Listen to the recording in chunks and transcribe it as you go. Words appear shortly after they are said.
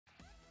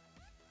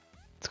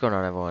going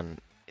on, everyone?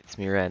 It's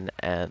me, Ren,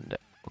 and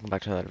welcome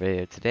back to another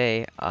video.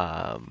 Today,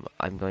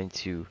 I'm going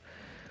to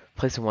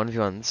play some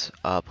 1v1s,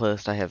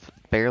 playlist I have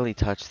barely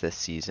touched this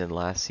season.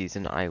 Last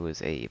season, I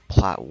was a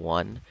Plat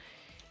 1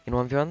 in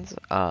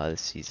 1v1s. This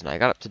season, I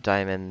got up to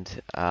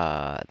Diamond,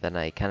 then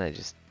I kind of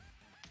just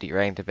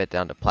deranked a bit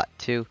down to Plat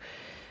 2.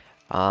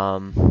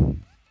 I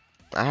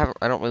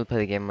don't really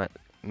play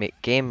the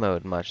game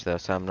mode much, though,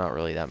 so I'm not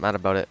really that mad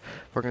about it.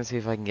 We're going to see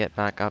if I can get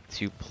back up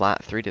to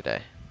Plat 3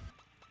 today.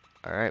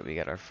 Alright, we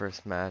got our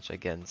first match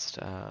against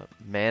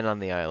Man on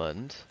the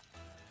Island.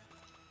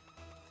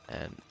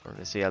 And we're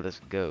gonna see how this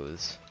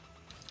goes.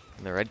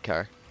 In the red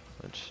car,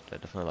 which I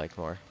definitely like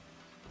more.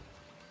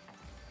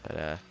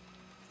 But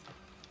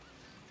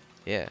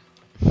yeah.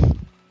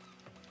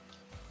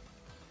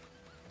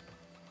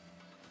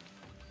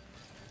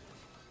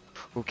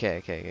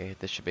 Okay,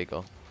 this should be a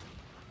goal.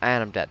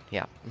 And I'm dead,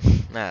 yeah.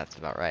 That's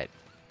about right.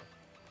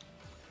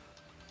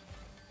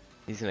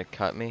 He's gonna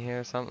cut me here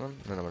or something?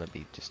 Then I'm gonna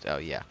be just, oh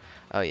yeah,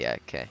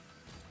 okay.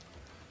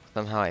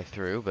 Somehow I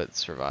threw, but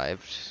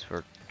survived.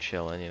 We're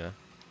chilling, you know.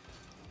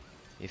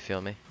 You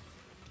feel me?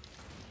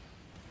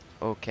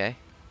 Okay.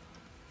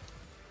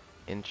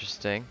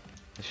 Interesting.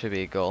 This should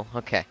be a goal.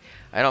 Okay.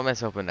 I don't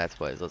miss open nets,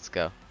 boys. Let's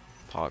go.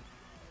 Pog.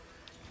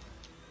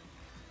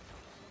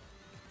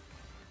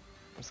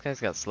 This guy's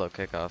got slow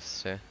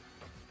kickoffs, too.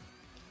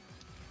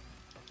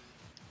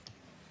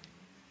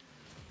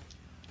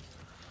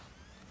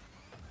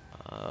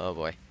 Oh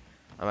boy.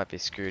 I might be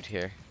screwed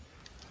here.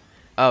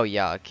 Oh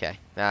yeah, okay.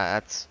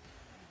 That's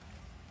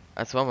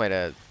one way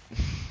to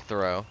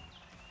throw.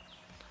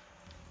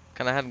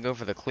 Kinda had to go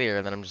for the clear,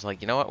 and then I'm just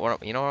like, you know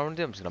what? You know what I'm gonna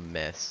do? I'm just gonna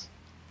miss.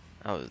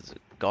 That was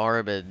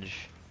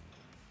garbage.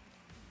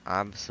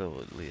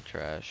 Absolutely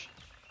trash.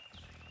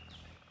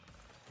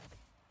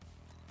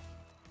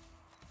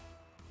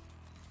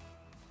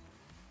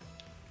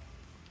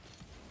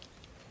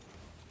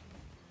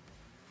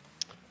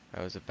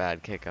 That was a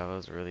bad kickoff. That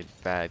was a really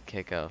bad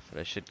kickoff, but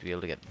I should be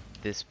able to get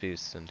this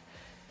boost, and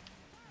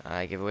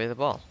I give away the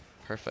ball.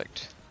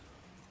 Perfect.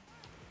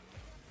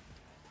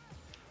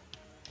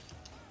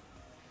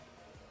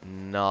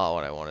 Not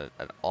what I wanted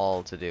at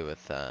all to do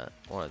with I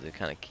wanted to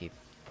kind of keep.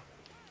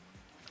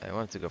 I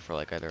wanted to go for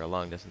like either a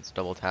long distance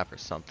double tap or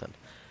something.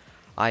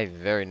 I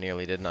very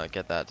nearly did not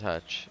get that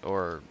touch,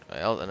 and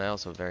I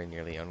also very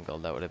nearly own goal.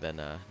 That would have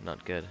been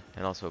not good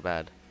and also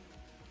bad.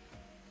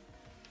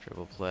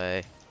 Dribble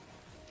play,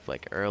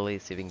 flick early,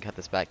 see if we can cut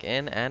this back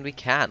in, and we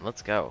can.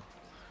 Let's go.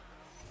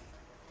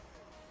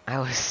 I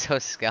was so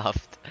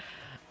scuffed.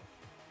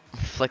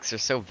 Flicks are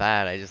so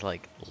bad. I just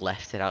like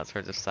left it out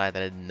towards the side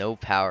that had no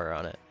power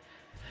on it.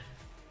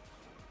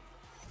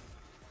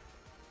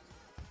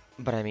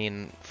 But I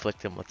mean,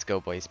 flicked him. Let's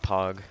go, boys.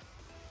 Pog.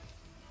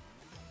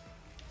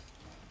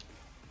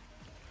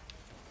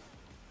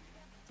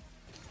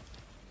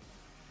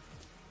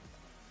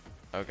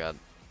 Oh god.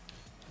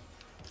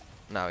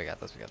 No, we got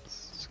this.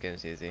 This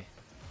game's easy.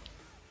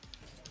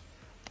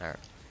 Alright.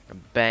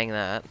 Bang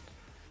that.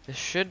 This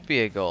should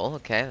be a goal.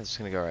 Okay, that's just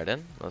gonna go right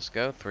in. Let's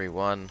go.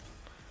 3-1.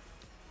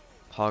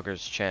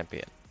 Poggers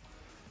champion.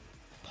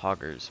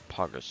 Poggers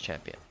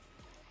champion.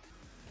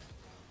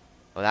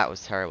 Oh, that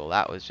was terrible.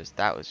 That was just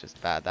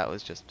bad. That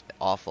was just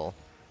awful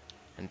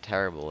and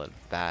terrible and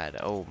bad.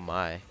 Oh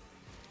my.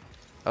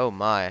 Oh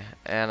my.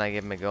 And I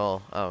gave him a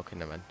goal. Oh, okay,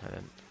 never mind. I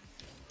didn't.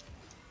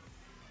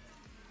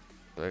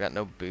 But I got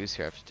no boost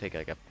here. I have to take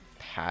like a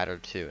pad or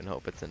two and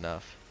hope it's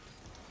enough.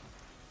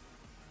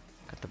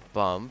 Got the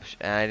bump.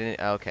 And I didn't.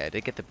 Okay, I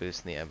did get the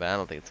boost in the end, but I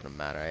don't think it's gonna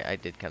matter. I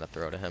did kind of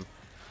throw to him.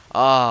 Oh,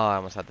 I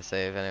almost had the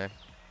save anyway.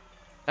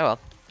 Oh well.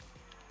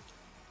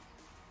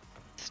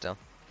 Still.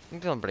 I'm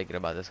feeling pretty good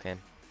about this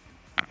game.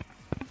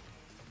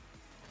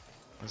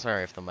 I'm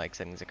sorry if the mic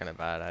settings are kind of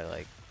bad.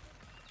 I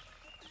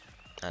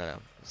don't know.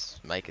 This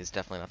mic is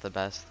definitely not the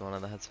best, the one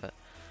on the headset.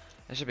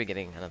 I should be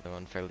getting another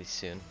one fairly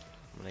soon.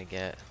 I'm gonna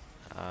get,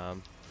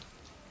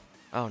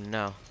 oh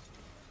no.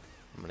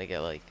 I'm gonna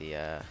get like the,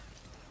 I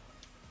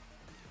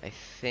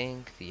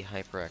think the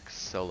HyperX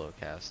Solo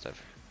Cast.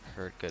 I've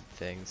heard good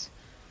things.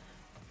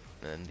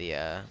 And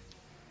the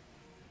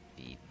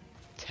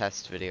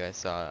test video I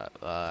saw,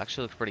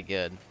 actually looked pretty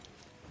good.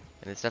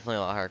 And it's definitely a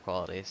lot higher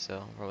quality, so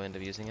I'll probably end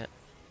up using it.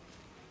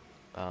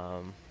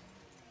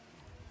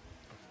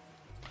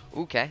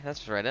 Okay,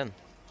 that's right in.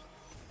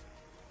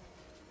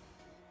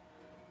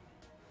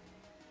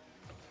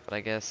 But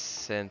I guess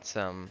since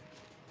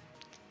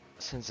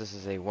this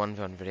is a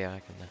 1v1 video, I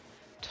can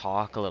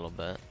talk a little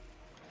bit.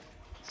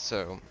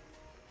 So,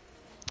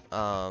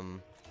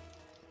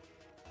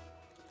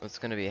 what's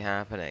gonna be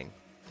happening,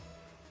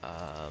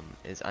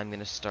 is I'm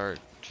gonna start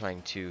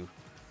trying to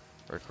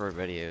record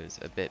videos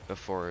a bit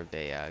before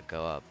they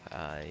go up.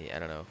 I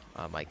don't know,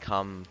 my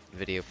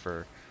video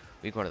for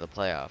week 1 of the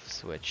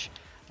playoffs, which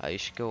you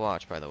should go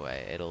watch, by the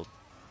way. It'll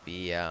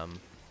be the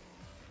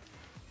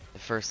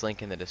first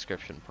link in the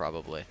description,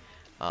 probably.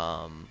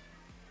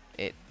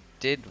 It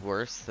did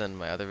worse than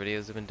my other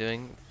videos I've been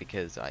doing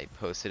because I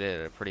posted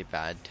it at a pretty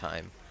bad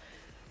time.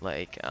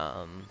 Like,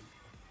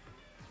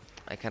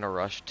 I I kind of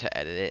rushed to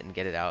edit it and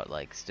get it out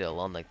like still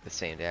on like the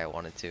same day I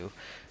wanted to.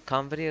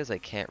 Videos I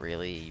can't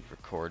really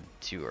record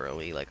too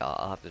early. Like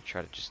I'll have to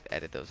try to just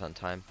edit those on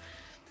time.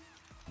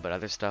 But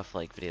other stuff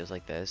like videos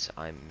like this,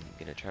 I'm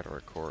gonna try to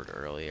record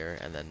earlier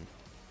and then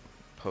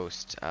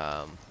post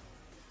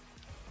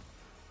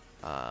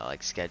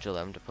like schedule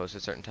them to post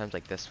at certain times.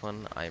 Like this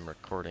one, I'm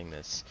recording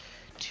this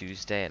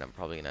Tuesday, and I'm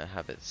probably gonna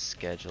have it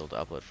scheduled to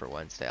upload for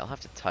Wednesday. I'll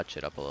have to touch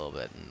it up a little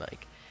bit and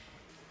like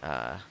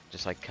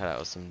just like cut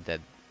out some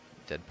dead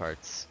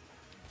parts.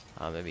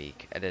 Maybe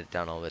edit it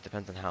down a little bit.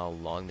 Depends on how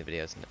long the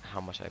video is and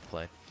how much I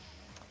play.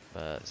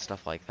 But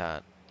stuff like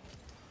that,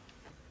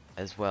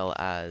 as well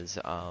as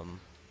I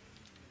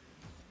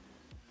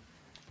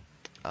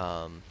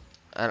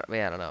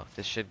don't know.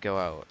 This should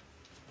go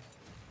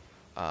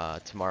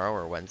out tomorrow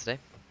or Wednesday.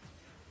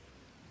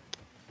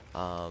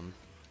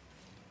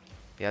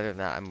 The other than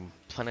that, I'm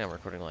planning on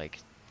recording like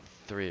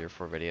 3 or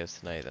 4 videos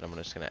tonight that I'm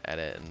just gonna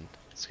edit and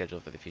schedule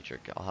for the future.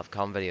 I'll have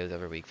videos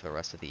every week for the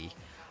rest of the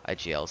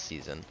IGL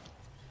season,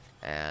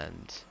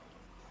 and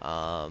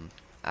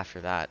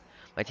after that,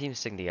 my team's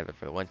sticking together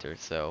for the winter,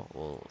 so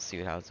we'll see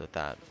what happens with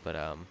that. But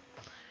I'm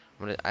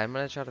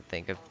gonna try to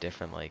think of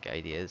different like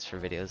ideas for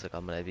videos. Like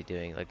I'm gonna be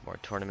doing like more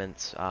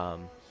tournaments,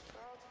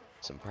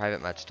 some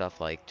private match stuff.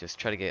 Like just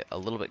try to get a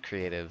little bit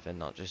creative and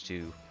not just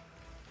do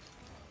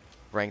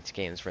ranked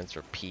games, rinse,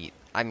 repeat.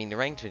 I mean, the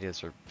ranked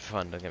videos are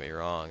fun, don't get me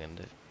wrong, and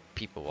if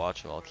people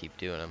watch them, I'll keep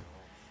doing them.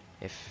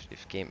 If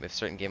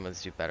certain game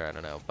modes do better, I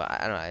don't know. But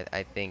I don't know.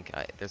 I think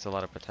there's a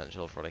lot of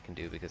potential for what I can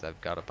do because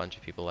I've got a bunch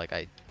of people like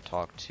I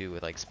talk to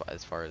with like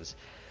as far as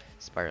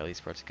Spiral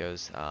Esports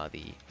goes,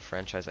 the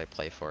franchise I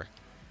play for.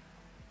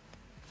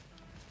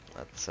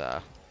 That's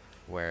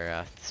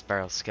where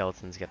Spiral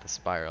Skeletons get the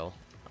Spiral.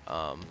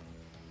 Yeah,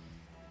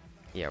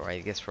 right. I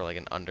guess we're like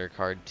an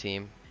undercard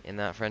team in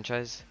that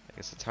franchise. I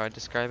guess that's how I'd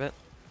describe it.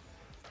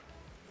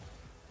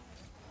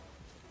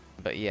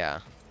 But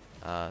yeah,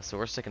 so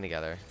we're sticking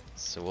together.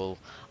 So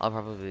I'll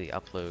probably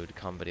upload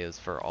videos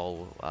for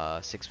all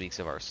 6 weeks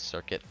of our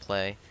circuit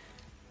play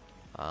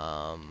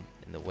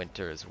in the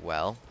winter as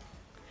well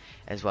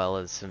as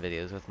some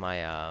videos with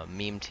my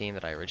meme team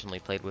that I originally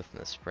played with in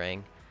the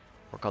spring.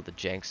 We're called the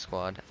Jank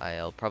Squad.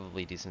 I'll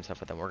probably do some stuff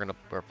with them.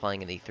 We're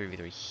playing in the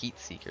 3v3 Heat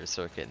Seeker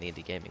circuit in the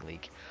Indie Gaming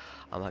League.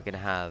 I'm gonna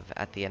have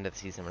at the end of the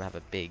season. I'm gonna have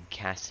a big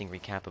casting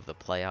recap of the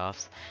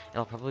playoffs, and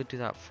I'll probably do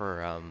that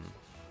for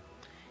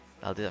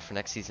I'll do that for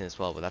next season as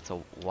well. But that's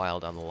a while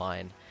down the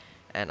line,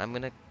 and I'm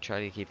gonna try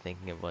to keep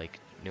thinking of like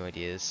new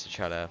ideas to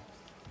try to,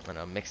 I don't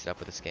know, mix it up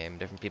with this game.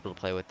 Different people to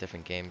play with,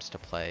 different games to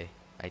play,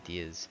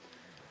 ideas.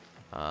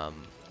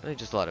 Really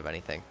just a lot of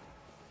anything.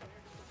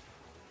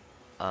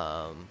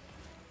 Yeah.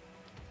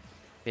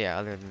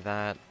 Other than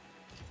that,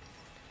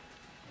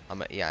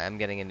 I'm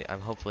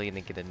hopefully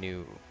gonna get a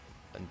new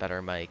and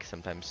better mic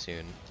sometime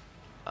soon.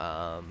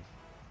 I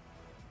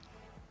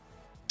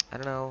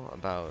don't know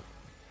about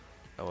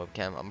a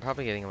webcam. I'm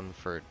probably getting one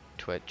for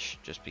Twitch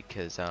just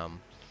because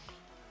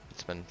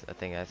it's been a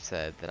thing I've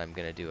said that I'm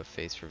gonna do a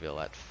face reveal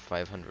at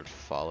 500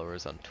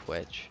 followers on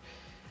Twitch.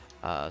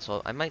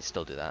 So I might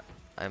still do that.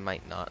 I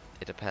might not.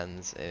 It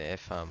depends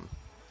if I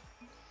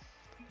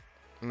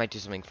might do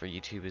something for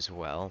YouTube as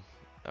well,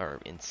 or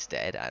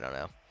instead. I don't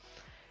know.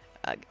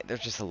 There's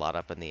just a lot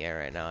up in the air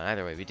right now.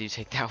 Either way, we do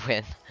take that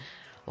win.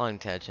 Long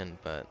tangent,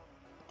 but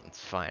it's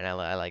fine. I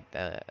like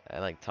that. I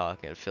like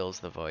talking. It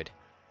fills the void.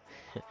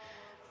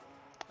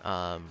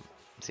 So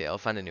yeah, I'll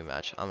find a new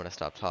match. I'm gonna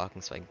stop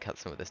talking so I can cut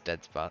some of this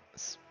dead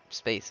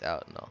space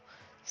out, and I'll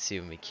see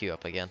when we queue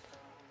up again.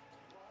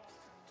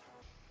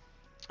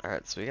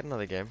 Alright, so we got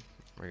another game.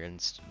 We're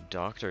against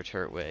Dr.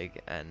 Turtwig,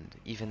 and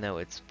even though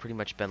it's pretty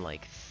much been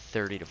like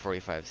 30 to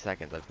 45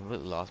 seconds, I've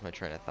completely lost my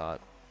train of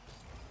thought.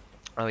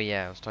 Oh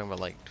yeah, I was talking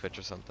about like Twitch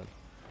or something.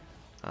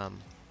 But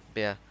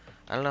yeah.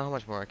 I don't know how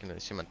much more I can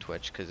assume on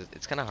Twitch because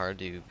it's kind of hard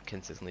to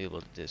consistently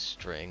able to just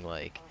string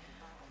like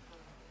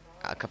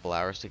a couple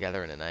hours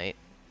together in a night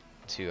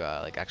to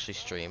like actually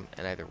stream.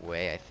 And either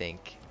way, I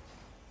think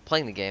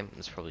playing the game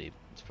is probably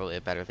a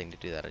better thing to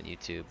do that on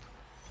YouTube,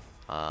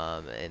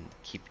 and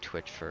keep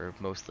Twitch for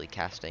mostly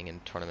casting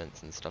and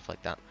tournaments and stuff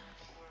like that,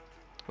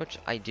 which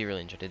I do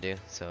really enjoy to do.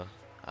 So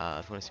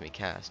if you want to see me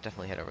cast,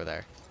 definitely head over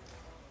there.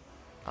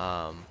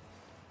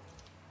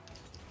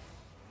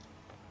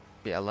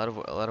 Yeah, a lot of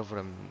what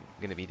I'm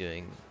gonna be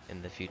doing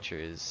in the future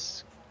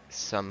is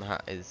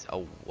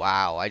oh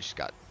wow, I just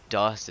got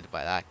dusted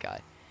by that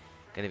guy.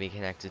 Gonna be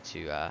connected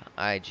to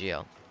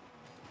IGL,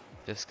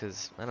 just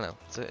cause I don't know,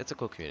 it's a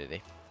cool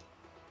community.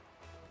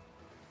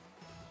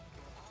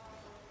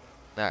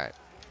 All right,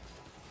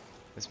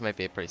 this might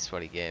be a pretty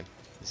sweaty game.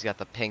 He's got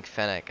the pink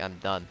Fennec. I'm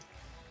done.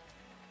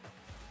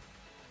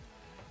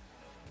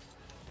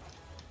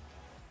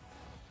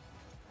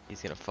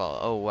 He's gonna fall.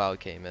 Oh wow,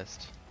 okay, he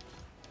missed.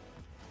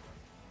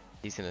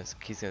 He's gonna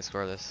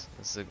score this.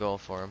 This is a goal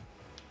for him.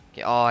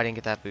 Okay, oh, I didn't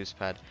get that boost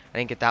pad. I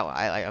didn't get that one.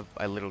 I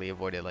literally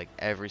avoided like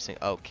every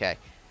single. Okay,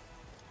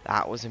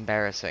 that was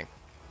embarrassing.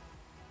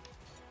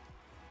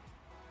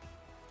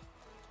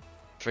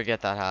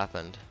 Forget that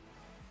happened.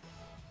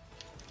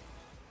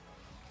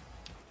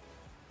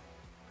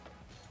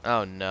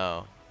 Oh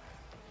no.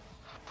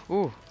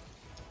 Ooh.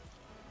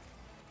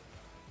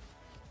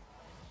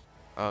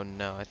 Oh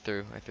no, I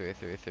threw.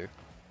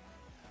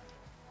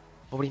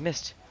 Oh, but he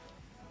missed.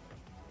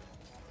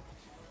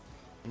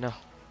 No.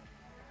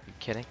 You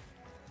kidding?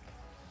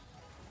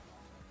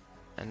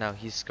 And now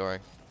he's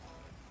scoring.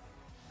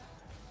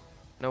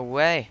 No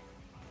way.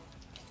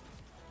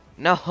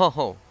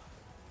 No.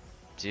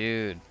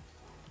 Dude.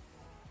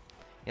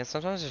 Yeah,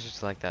 sometimes it's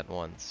just like that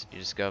once. You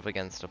just go up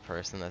against a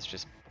person that's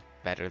just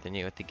better than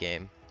you at the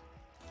game.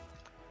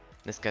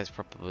 This guy's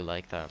probably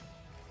like that.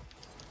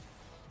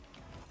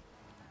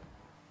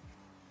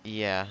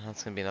 Yeah,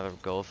 that's gonna be another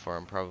goal for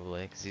him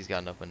probably, because he's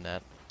got an open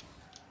net.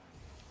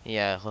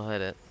 Yeah, he'll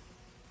hit it.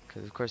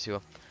 Because of course he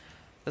will.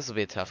 This will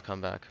be a tough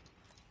comeback.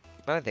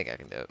 But I think I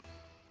can do it.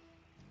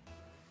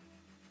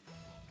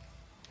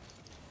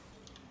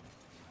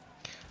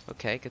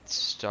 Okay, good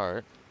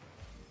start.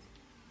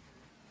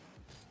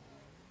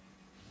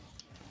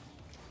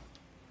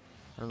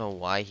 I don't know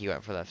why he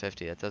went for that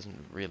 50. That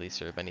doesn't really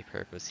serve any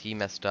purpose. He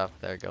messed up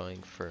there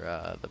going for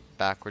the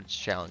backwards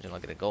challenge, and I'll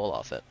get a goal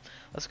off it.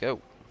 Let's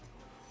go.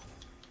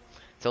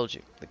 Told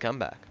you, the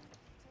comeback.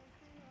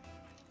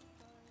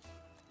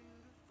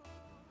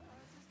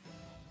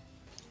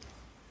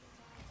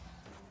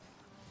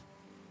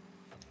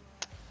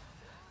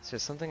 So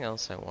something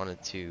else I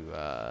wanted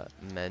to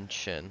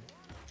mention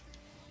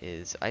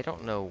is I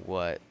don't know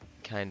what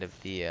kind of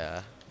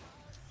the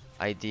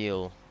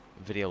ideal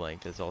video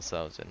length is.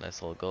 Also, it's a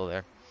nice little goal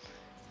there.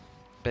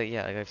 But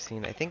yeah, like I've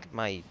seen, I think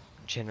my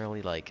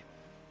generally like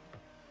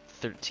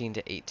 13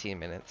 to 18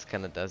 minutes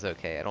kind of does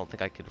okay. I don't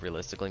think I could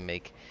realistically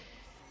make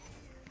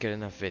good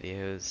enough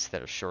videos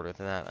that are shorter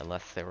than that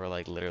unless they were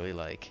like literally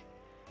like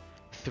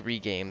 3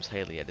 games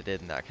highly edited,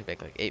 and that could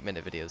make like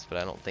 8-minute videos, but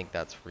I don't think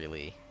that's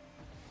really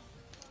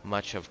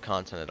much of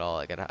content at all.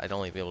 Like I'd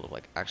only be able to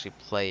like actually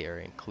play or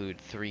include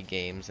 3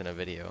 games in a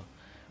video,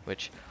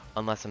 which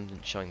unless I'm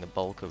showing the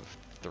bulk of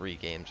 3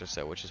 games or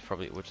so, which is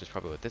probably what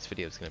this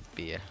video is going to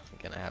be.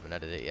 Again, I haven't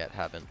edited it yet,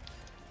 haven't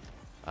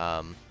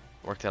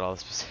worked out all the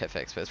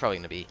specifics, but it's probably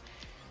going to be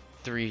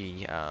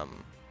 3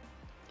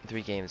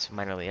 games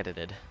minorly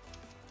edited.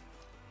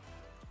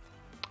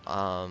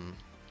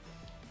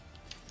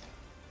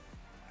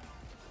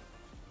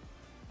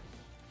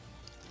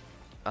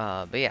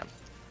 But yeah,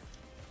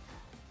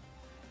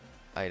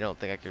 I don't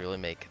think I could really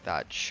make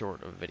that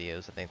short of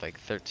videos. I think like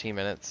 13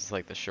 minutes is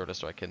like the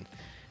shortest I can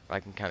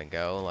kind of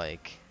go.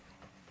 Like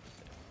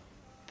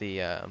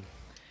the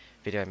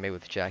video I made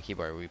with Jackie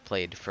where we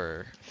played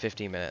for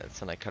 50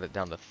 minutes and I cut it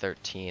down to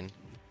 13.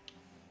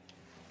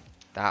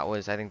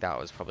 I think that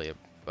was probably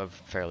a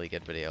fairly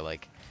good video.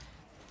 Like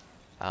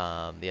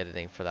the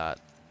editing for that,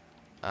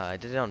 I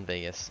did it on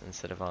Vegas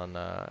instead of on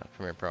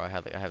Premiere Pro. I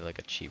have like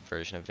a cheap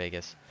version of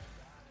Vegas,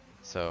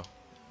 so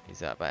use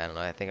that. But I don't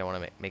know. I think I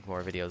want to make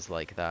more videos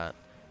like that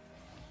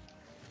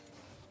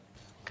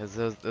because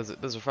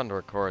those are fun to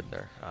record.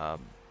 There,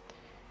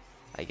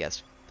 I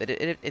guess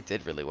it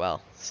did really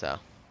well. So,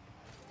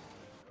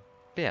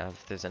 but yeah,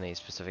 if there's any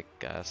specific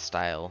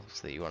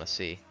styles that you want to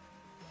see,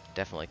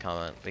 definitely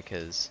comment,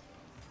 because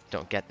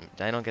I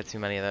don't get too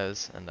many of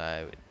those, and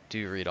I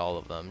do read all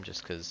of them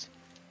just because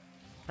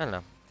I don't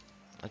know.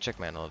 I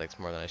check my analytics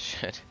more than I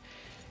should.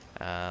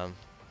 And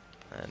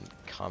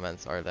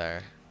comments are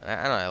there. I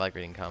don't know, I like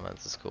reading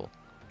comments, it's cool.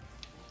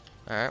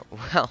 Alright,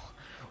 well,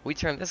 we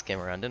turned this game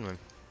around, didn't we?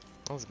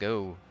 Let's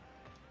go.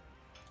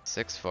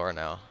 6-4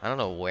 now. I don't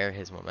know where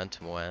his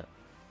momentum went.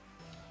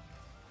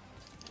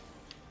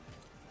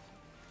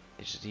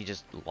 He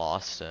just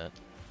lost it.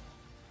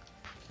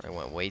 I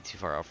went way too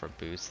far out for a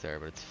boost there,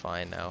 but it's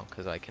fine now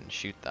because I can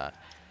shoot that.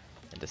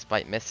 And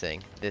despite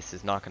missing, this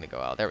is not going to go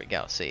out. There we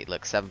go. See,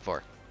 look,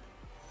 7-4.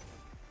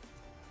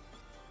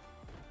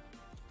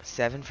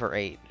 7 for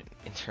 8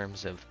 in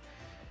terms of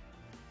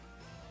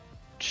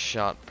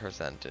shot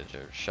percentage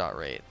or shot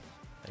rate.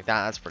 Like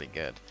that's pretty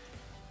good.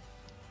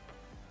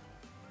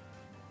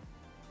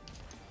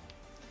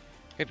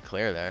 Good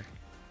clear there.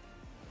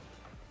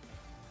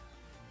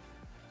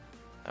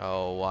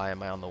 Oh, why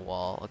am I on the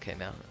wall? Okay,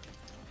 now.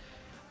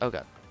 Oh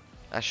god.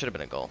 That should have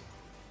been a goal.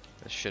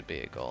 This should be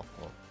a goal.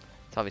 Well,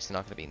 it's obviously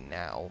not going to be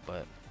now,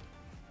 but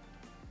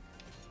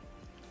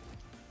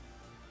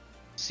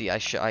see, I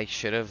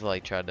should have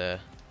like tried to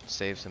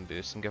save some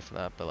boost and go for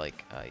that, but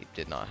like I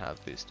did not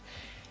have boost.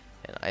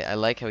 And I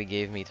like how he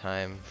gave me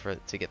time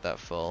to get that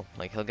full.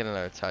 Like he'll get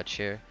another touch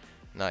here.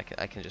 Now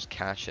I can just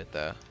catch it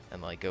though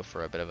and like go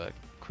for a bit of a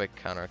quick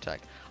counter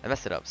attack. I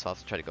messed it up, so I'll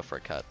have to try to go for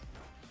a cut.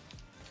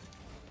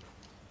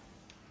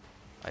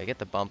 I get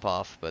the bump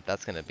off, but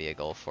that's gonna be a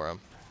goal for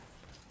him.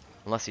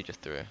 Unless he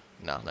just threw.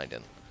 No, I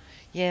didn't.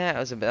 Yeah, that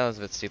was a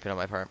bit stupid on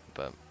my part,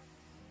 but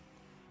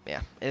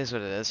yeah, it is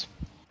what it is.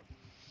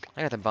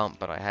 I got the bump,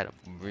 but I had a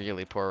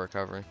really poor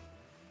recovery.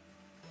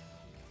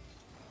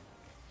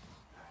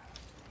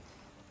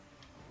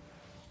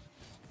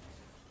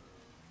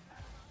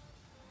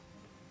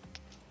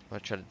 I'm gonna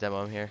try to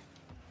demo him here.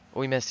 Oh,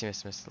 we missed.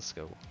 Let's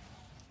go.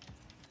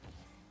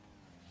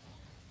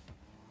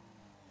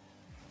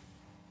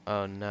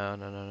 Oh no.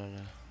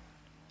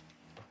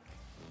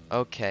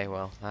 Okay,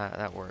 well,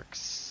 that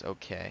works.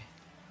 Okay.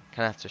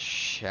 Kind of have to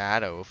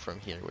shadow from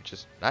here, which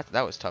is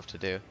that was tough to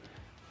do.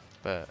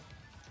 But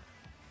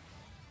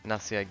now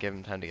see, I give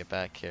him time to get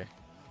back here.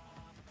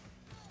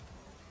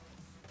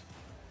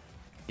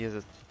 He has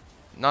a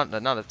not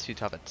a too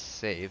tough a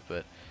save,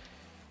 but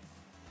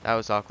that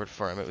was awkward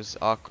for him. It was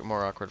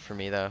more awkward for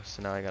me though.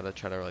 So now I gotta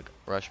try to like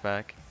rush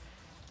back.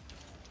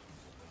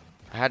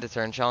 I had to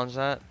turn challenge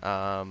that,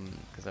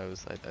 because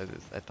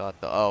I thought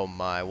oh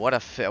my, what a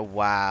fit!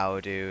 Wow,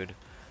 dude,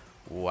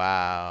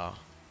 wow.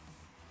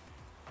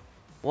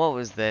 What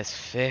was this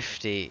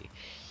 50?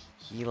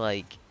 He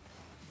like,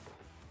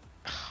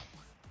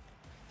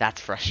 that's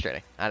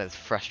frustrating. That is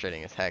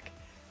frustrating as heck.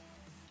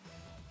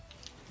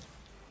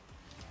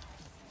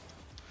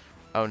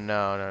 Oh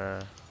no, no, no,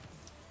 no.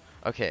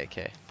 Okay,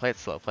 okay. Play it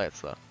slow, play it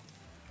slow.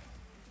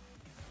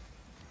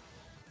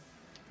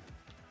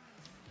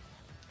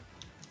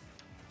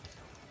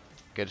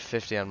 Good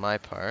 50 on my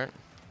part.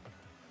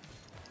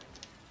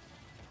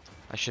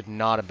 I should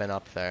not have been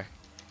up there.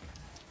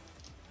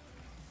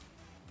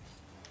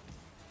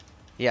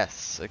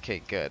 Yes,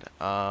 okay, good.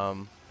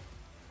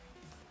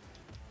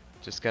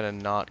 Just gotta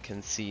not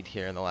concede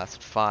here in the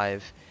last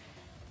 5.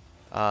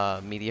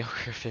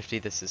 Mediocre 50,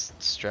 this is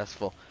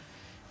stressful.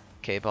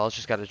 Okay, ball's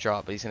just gotta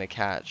drop, but he's gonna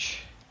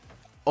catch.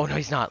 Oh no,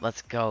 he's not,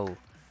 let's go.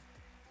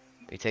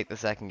 We take the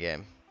second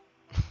game.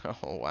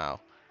 Oh wow.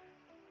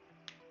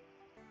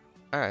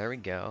 Alright, here we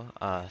go.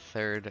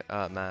 Third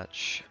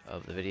match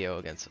of the video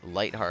against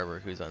Light Harbor,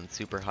 who's on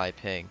super high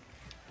ping.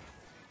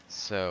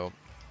 So,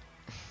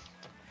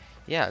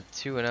 yeah,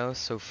 2-0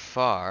 so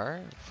far.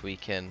 If we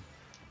can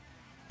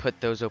put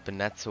those open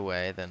nets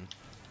away, then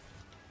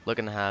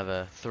looking to have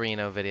a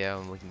 3-0 video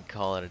and we can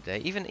call it a day.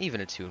 Even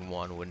a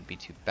 2-1 wouldn't be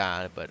too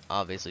bad, but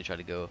obviously try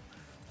to go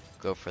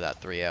for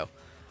that 3-0.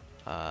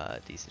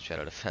 Decent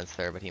shadow defense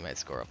there, but he might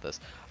score off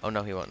this. Oh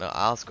no, he won't. No,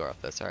 I'll score off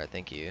this. Alright,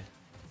 thank you.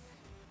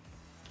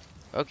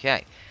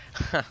 Okay.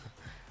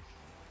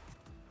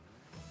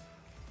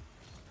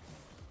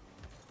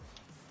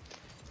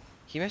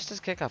 He missed his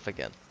kickoff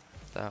again.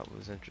 That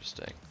was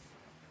interesting.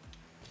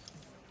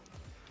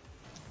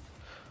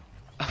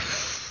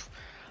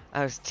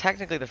 I was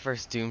technically the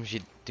first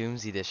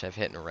Doomsy dish I've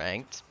hit in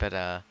ranked,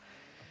 but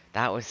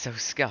that was so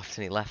scuffed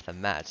and he left the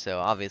match, so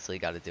obviously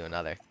got to do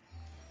another.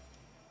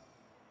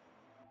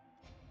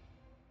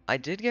 I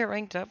did get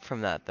ranked up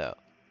from that though.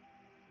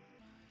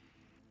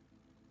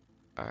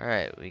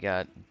 Alright, we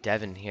got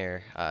Devin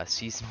here,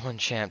 Season 1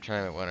 champ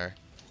tournament winner.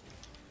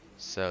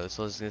 So this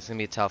is going to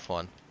be a tough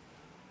one.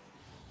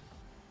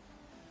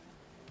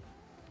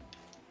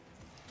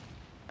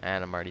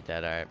 And I'm already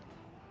dead, alright.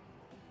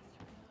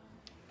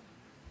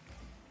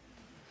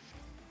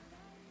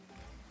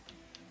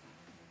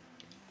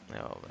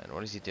 Oh man,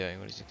 what is he doing?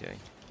 What is he doing?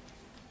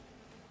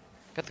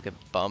 Got the good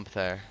bump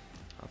there.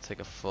 I'll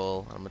take a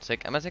full. I'm gonna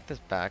take this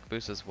back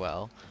boost as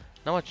well.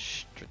 Not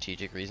much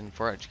strategic reason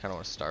for it. I just kind of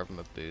want to starve him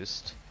a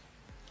boost.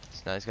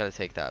 So now he's got to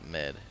take that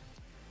mid.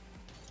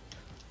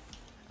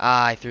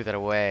 Ah, I threw that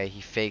away. He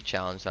fake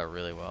challenged that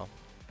really well.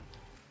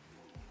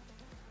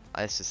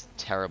 This is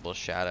terrible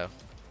shadow.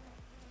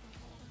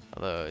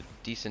 Although a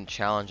decent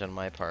challenge on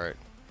my part.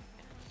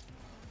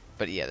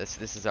 But yeah,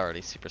 this is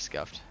already super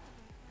scuffed.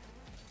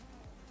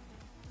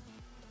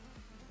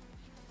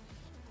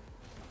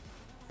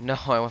 No,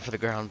 I went for the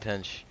ground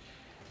pinch.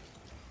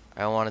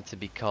 I want it to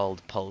be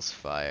called Pulse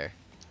Fire.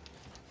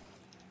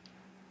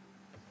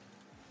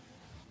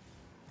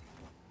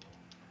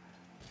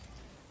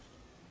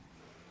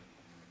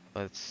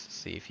 Let's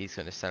see if he's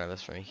going to center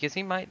this for me, because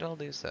he might well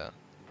do so.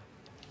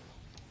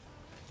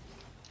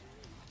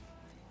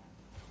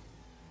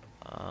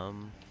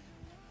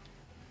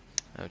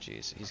 Oh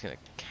geez, he's going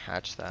to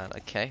catch that.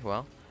 Okay,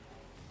 well.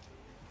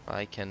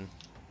 I can...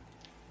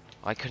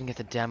 Oh, I couldn't get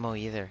the demo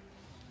either.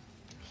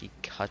 He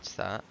cuts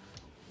that.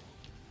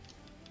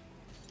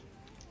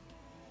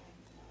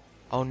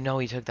 Oh no,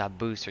 he took that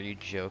boost. Are you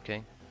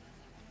joking?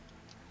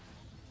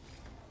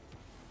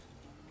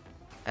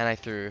 And I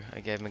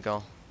gave him a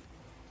goal.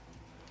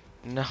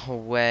 No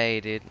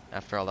way, dude.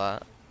 After all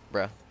that,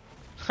 bruh.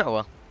 Oh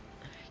well.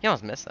 He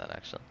almost missed that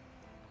actually.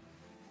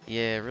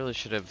 Yeah, really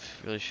should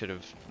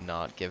have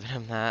not given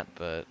him that,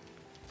 but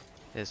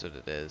it is what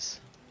it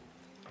is.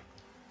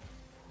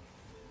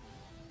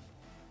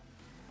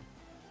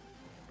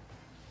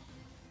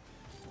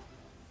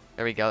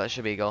 There we go. That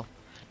should be a goal.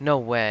 No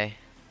way.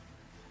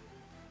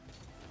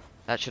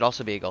 That should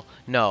also be a goal.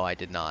 No, I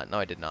did not. No,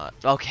 I did not.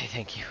 Okay,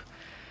 thank you.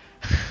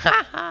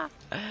 That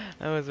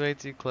was way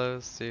too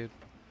close, dude.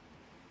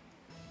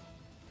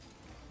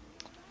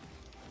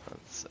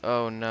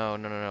 Oh no,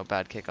 no, no, no.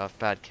 Bad kickoff.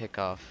 Bad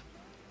kickoff.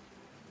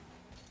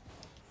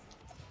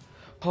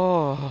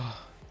 Oh.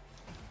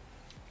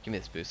 Give me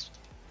this boost.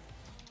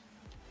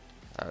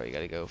 Alright, we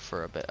gotta go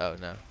for a bit. Oh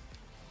no.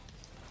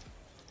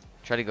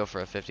 Try to go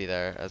for a 50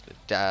 there.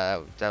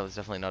 That was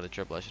definitely not a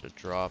dribble. I should have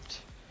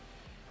dropped.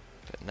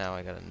 But now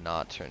I gotta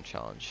not turn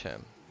challenge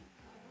him.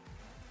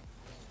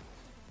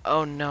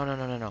 Oh no, no,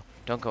 no, no, no.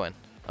 Don't go in.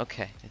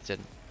 Okay, it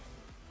didn't.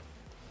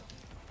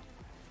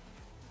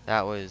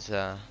 That was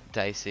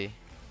dicey.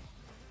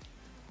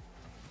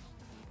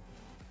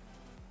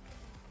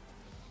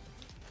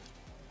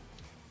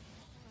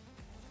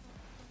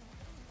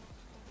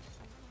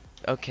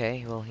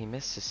 Okay, well he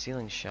missed his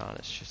ceiling shot.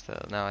 It's just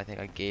that now I think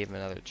I gave him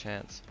another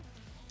chance.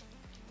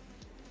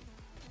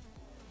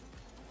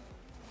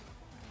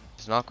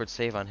 It's an awkward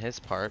save on his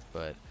part,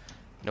 but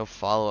no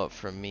follow-up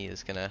from me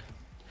is gonna...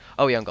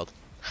 Oh, young gold.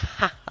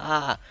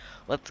 Haha!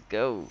 Let's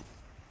go!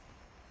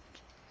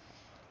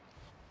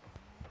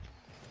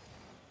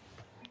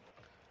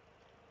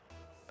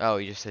 Oh,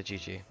 you just said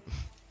GG.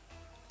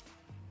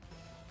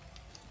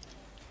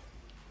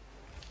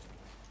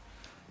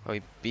 Oh,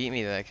 he beat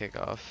me to that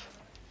kickoff.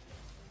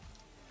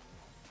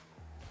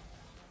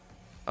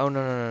 Oh,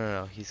 no, no, no,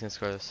 no, no. He's gonna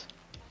score this.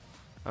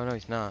 Oh, no,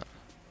 he's not.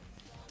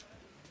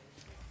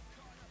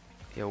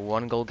 Yo,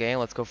 1 goal game.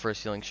 Let's go for a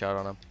ceiling shot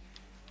on him.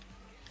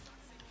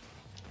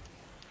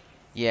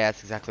 Yeah,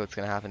 that's exactly what's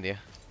gonna happen to you.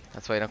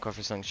 That's why you don't go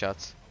for ceiling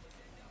shots.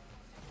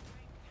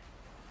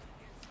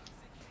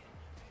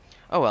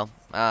 Oh, well.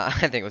 I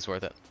think it was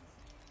worth it.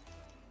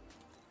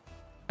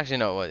 Actually,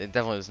 no, it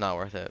definitely was not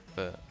worth it,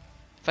 but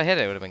if I hit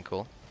it, it would have been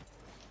cool.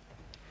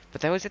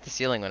 But I always hit the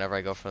ceiling whenever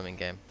I go for them in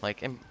game.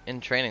 Like, in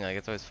training, like,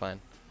 it's always fine.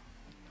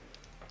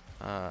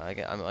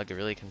 I'm like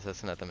really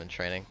consistent at them in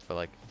training, but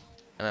like,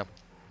 I know.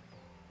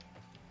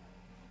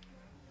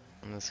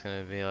 I'm just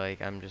gonna be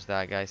like, I'm just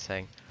that guy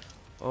saying,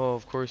 oh,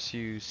 of course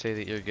you say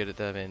that you're good at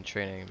them in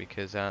training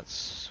because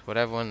that's what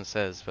everyone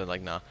says, but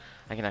like, nah,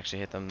 I can actually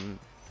hit them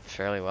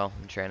fairly well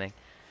in training.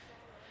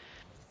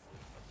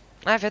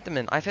 I've hit them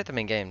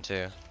in game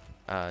too,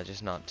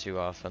 just not too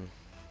often.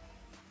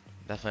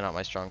 Definitely not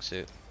my strong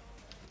suit.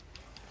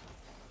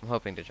 I'm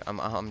hoping to,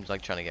 I'm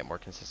like trying to get more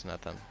consistent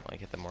at them, like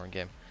hit them more in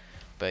game.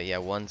 But yeah,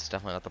 1's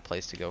definitely not the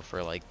place to go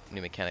for like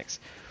new mechanics.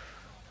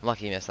 I'm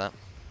lucky you missed that.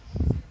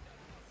 I'm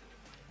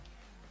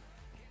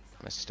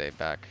gonna stay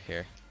back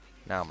here.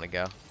 Now I'm gonna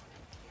go.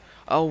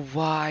 Oh,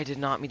 why? I did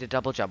not mean to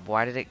double jump.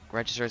 Why did it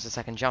register as a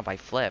second jump? I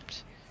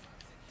flipped.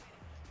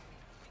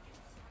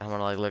 I'm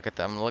gonna like look at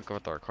the, I'm gonna look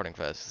at the recording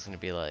for this. It's gonna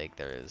be like,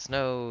 there is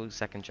no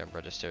second jump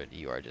registered.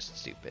 You are just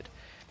stupid.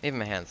 Maybe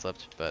my hand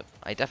slipped, but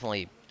I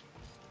definitely.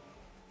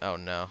 Oh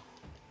no.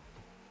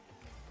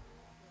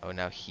 Oh,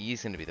 now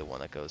he's gonna be the one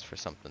that goes for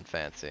something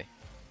fancy.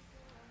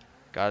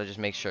 Gotta just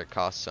make sure it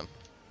costs him.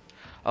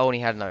 Oh, and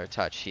he had another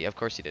touch. Of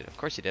course he did. Of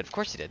course he did. Of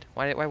course he did.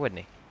 Why wouldn't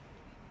he?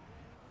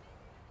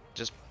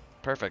 Just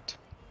perfect.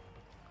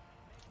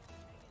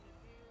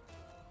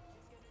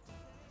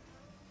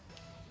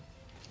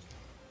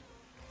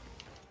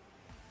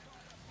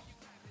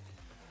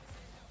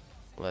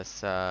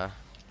 Let's try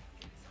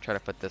to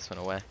put this one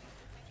away.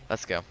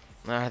 Let's go.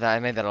 I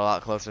made that a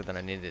lot closer than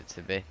I needed it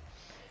to be.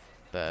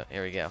 But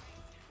here we go.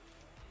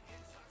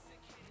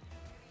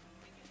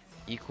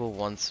 Equal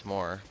once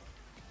more.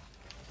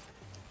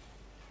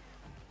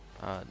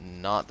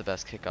 Not the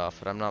best kickoff,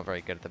 but I'm not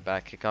very good at the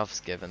back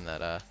kickoffs given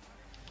that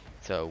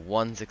it's a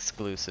 1's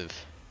exclusive.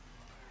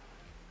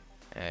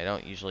 And I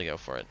don't usually go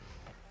for it.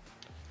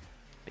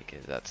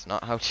 Because that's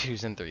not how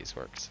 2's and 3's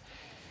works.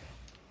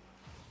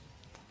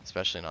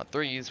 Especially not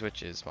 3's,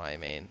 which is my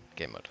main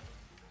game mode.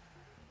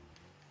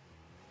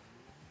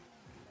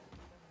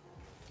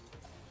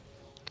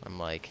 I'm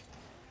like,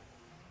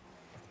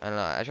 I don't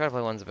know, I try to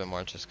play 1's a bit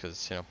more just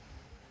because, you know,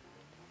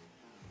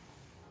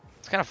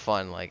 it's kind of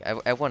fun. Like,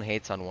 everyone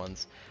hates on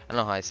 1's. I don't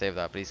know how I saved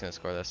that, but he's going to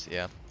score this,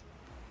 yeah.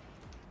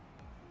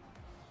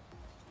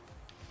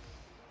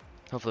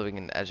 Hopefully we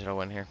can edge it a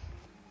win here.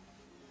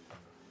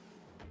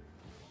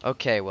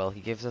 Okay, well,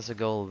 he gives us a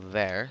goal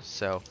there,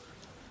 so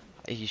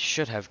he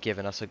should have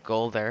given us a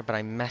goal there, but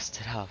I messed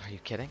it up. Are you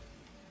kidding?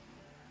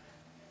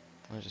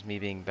 That was just me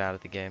being bad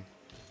at the game.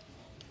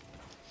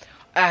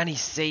 And he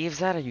saves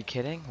that? Are you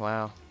kidding?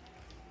 Wow.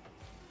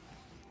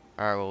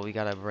 Alright, well, we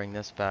gotta bring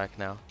this back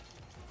now.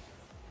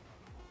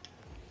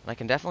 I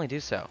can definitely do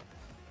so.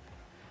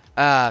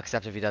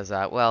 Except if he does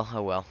that. Well,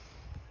 oh well.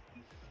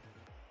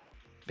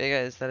 But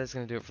yeah, guys, that is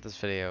gonna do it for this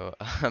video.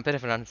 A bit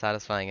of an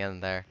unsatisfying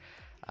end there.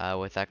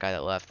 With that guy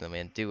that left, and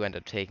we do end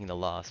up taking the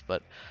loss,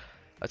 but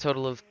a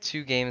total of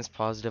 2 games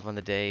positive on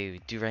the day.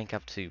 We do rank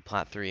up to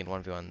Plat 3 in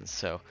 1v1s,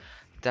 so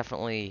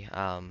definitely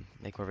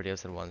make more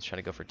videos than ones. Try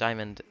to go for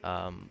Diamond.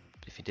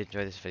 If you did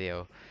enjoy this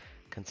video,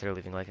 consider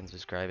leaving a like and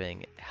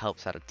subscribing. It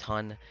helps out a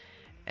ton,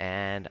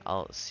 and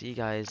I'll see you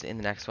guys in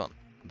the next one.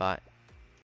 Bye.